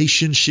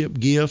relationship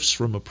gifts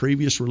from a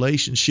previous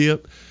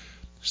relationship,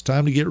 it's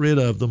time to get rid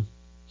of them.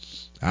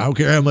 I don't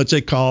care how much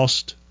they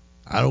cost.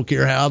 I don't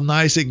care how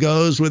nice it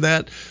goes with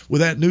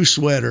that new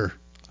sweater.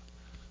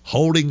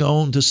 Holding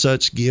on to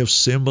such gifts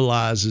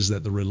symbolizes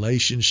that the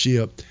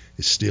relationship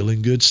is still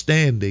in good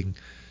standing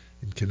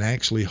and can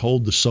actually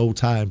hold the soul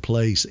tie in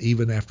place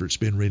even after it's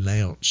been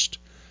renounced.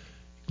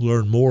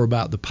 Learn more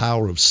about the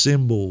power of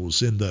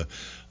symbols in the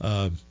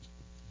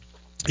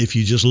if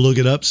you just look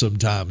it up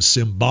sometimes,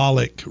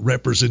 symbolic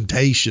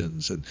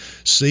representations, and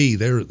see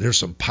there's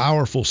some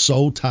powerful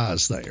soul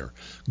ties there.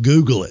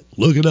 Google it,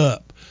 look it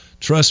up.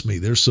 Trust me,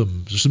 there's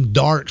some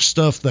dark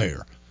stuff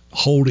there,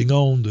 holding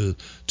on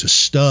to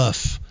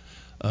stuff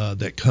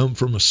that come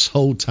from a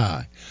soul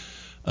tie.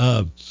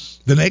 The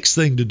next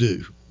thing to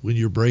do when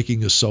you're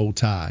breaking a soul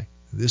tie,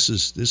 this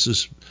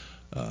is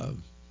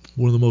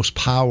one of the most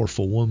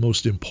powerful, one of the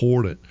most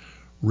important.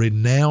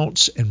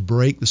 Renounce and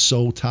break the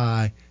soul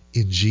tie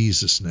in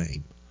Jesus'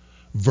 name.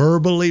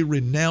 Verbally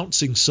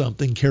renouncing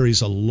something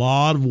carries a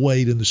lot of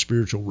weight in the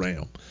spiritual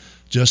realm.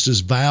 Just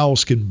as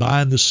vows can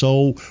bind the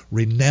soul,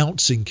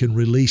 renouncing can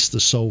release the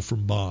soul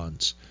from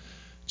bonds.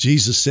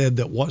 Jesus said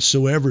that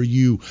whatsoever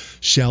you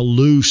shall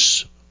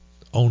loose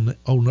on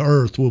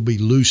earth will be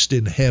loosed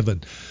in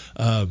heaven.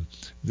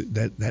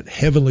 That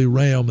heavenly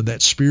realm and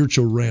that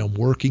spiritual realm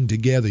working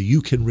together.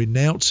 You can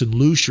renounce and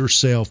loose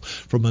yourself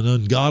from an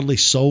ungodly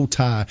soul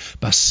tie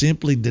by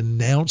simply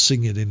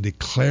denouncing it and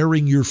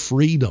declaring your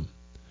freedom.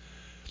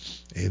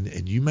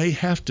 And you may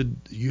have to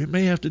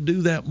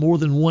do that more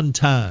than one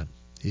time.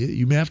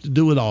 You may have to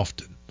do it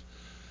often.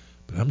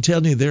 But I'm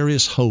telling you, there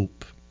is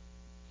hope.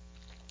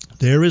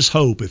 There is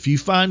hope. If you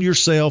find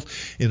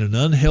yourself in an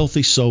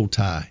unhealthy soul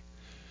tie,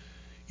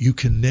 you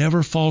can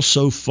never fall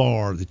so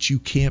far that you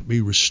can't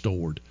be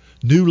restored.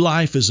 New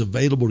life is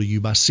available to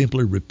you by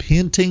simply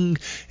repenting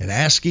and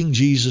asking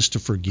Jesus to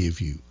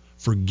forgive you.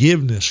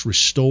 Forgiveness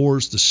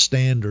restores the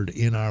standard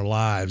in our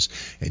lives,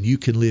 and you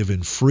can live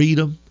in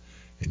freedom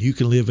and you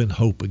can live in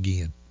hope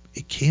again.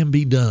 It can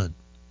be done.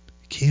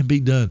 It can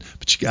be done,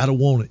 but you got to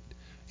want it.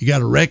 You got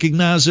to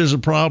recognize there's a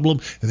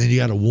problem, and then you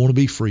got to want to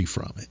be free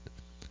from it.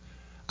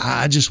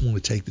 I just want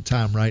to take the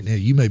time right now.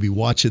 You may be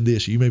watching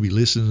this, you may be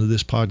listening to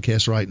this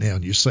podcast right now,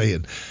 and you're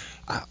saying,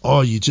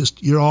 "Oh,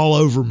 you're all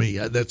over me.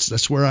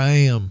 That's where I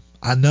am.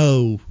 I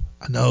know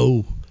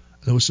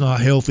it's not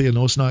healthy. I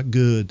know it's not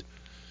good,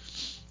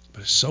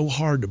 but it's so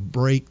hard to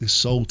break this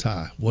soul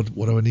tie. What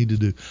do I need to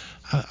do?"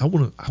 I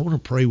want to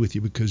pray with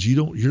you, because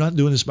you're not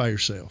doing this by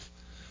yourself.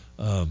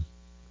 I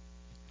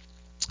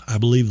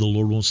believe the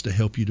Lord wants to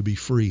help you to be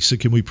free. So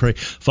can we pray?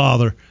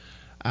 Father,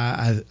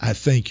 I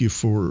thank you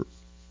for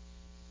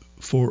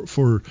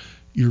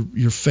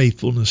your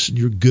faithfulness and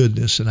your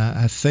goodness. And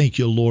I thank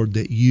you, Lord,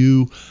 that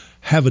you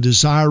have a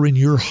desire in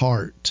your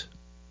heart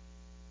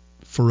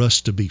for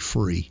us to be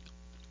free.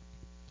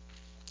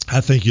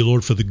 I thank you,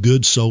 Lord, for the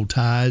good soul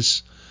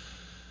ties.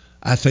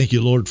 I thank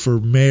you, Lord, for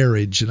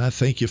marriage. And I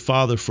thank you,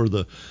 Father, for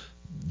the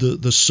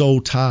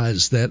soul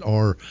ties that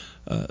are,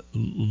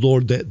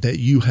 Lord, that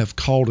you have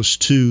called us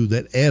to,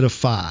 that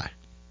edify.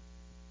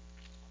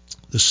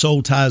 The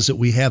soul ties that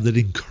we have that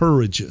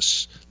encourage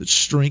us, that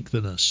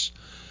strengthen us.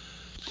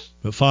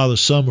 But Father,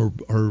 some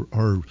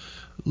are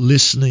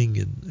listening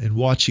and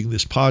watching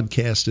this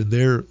podcast, and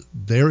they're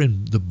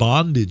in the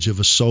bondage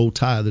of a soul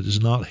tie that is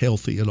not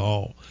healthy at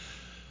all.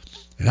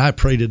 And I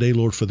pray today,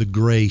 Lord, for the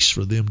grace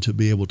for them to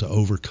be able to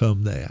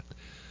overcome that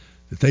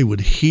they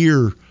would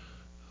hear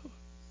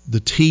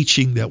the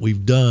teaching that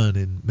we've done,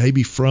 and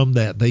maybe from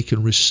that they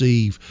can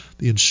receive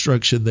the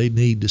instruction they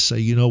need to say,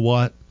 you know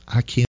what,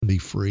 I can be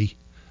free.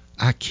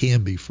 I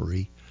can be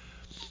free.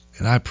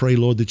 And I pray,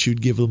 Lord, that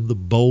you'd give them the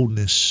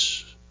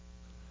boldness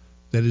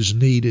that is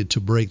needed to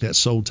break that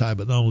soul tie.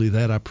 But not only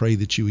that, I pray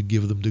that you would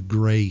give them the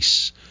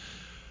grace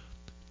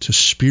to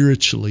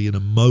spiritually and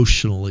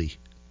emotionally,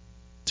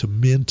 to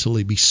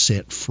mentally be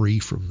set free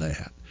from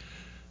that.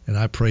 And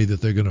I pray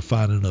that they're going to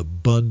find an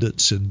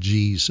abundance in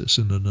Jesus,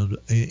 and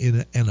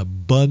an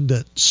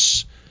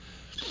abundance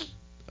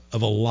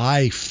of a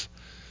life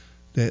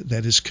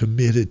that is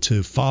committed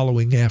to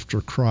following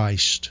after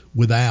Christ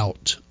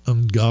without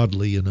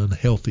ungodly and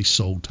unhealthy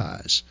soul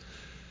ties.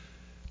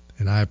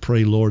 And I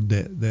pray, Lord,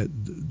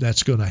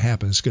 that's going to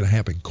happen. It's going to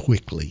happen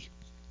quickly.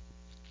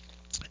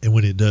 And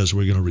when it does,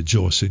 we're going to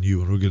rejoice in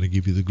you, and we're going to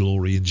give you the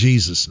glory in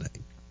Jesus'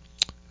 name.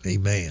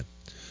 Amen.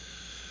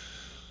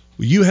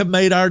 Well, you have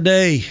made our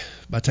day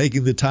by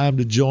taking the time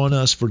to join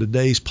us for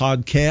today's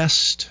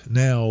podcast.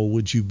 Now,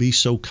 would you be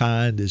so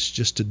kind as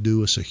just to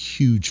do us a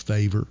huge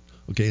favor?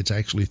 Okay, it's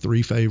actually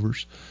 3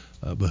 favors,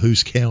 but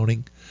who's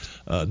counting?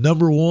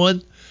 Number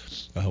 1,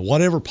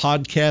 whatever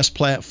podcast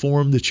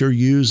platform that you're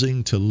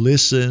using to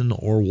listen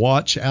or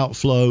watch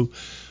Outflow,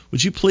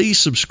 would you please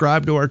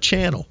subscribe to our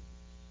channel?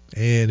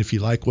 And if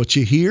you like what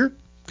you hear,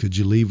 could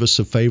you leave us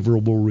a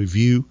favorable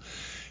review?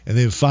 And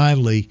then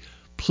finally,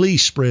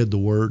 please spread the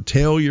word.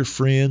 Tell your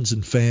friends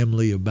and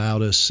family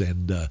about us,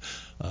 and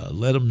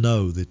let them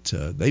know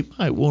that they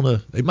might want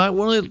to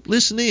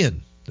listen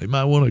in. They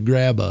might want to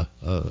grab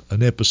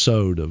an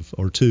episode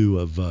or two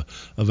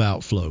of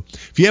Outflow.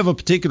 If you have a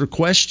particular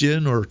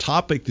question or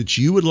topic that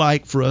you would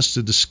like for us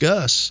to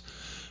discuss,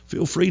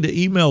 feel free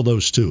to email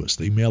those to us.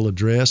 The email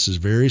address is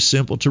very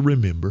simple to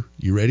remember.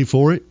 You ready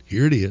for it?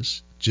 Here it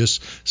is.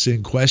 Just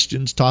send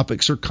questions,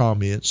 topics, or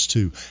comments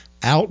to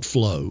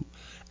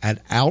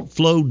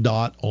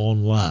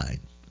outflow@outflow.online.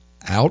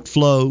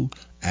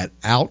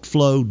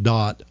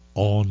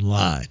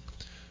 Outflow@outflow.online.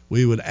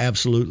 We would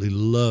absolutely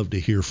love to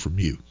hear from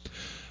you.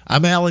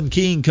 I'm Alan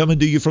King, coming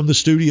to you from the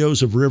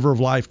studios of River of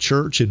Life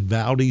Church in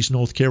Valdez,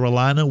 North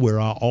Carolina,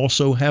 where I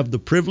also have the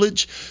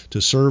privilege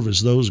to serve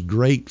as those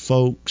great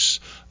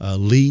folks'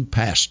 lead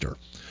pastor.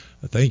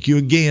 Thank you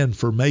again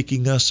for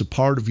making us a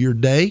part of your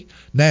day.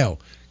 Now,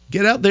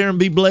 get out there and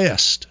be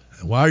blessed.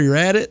 And while you're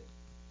at it,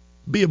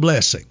 be a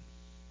blessing.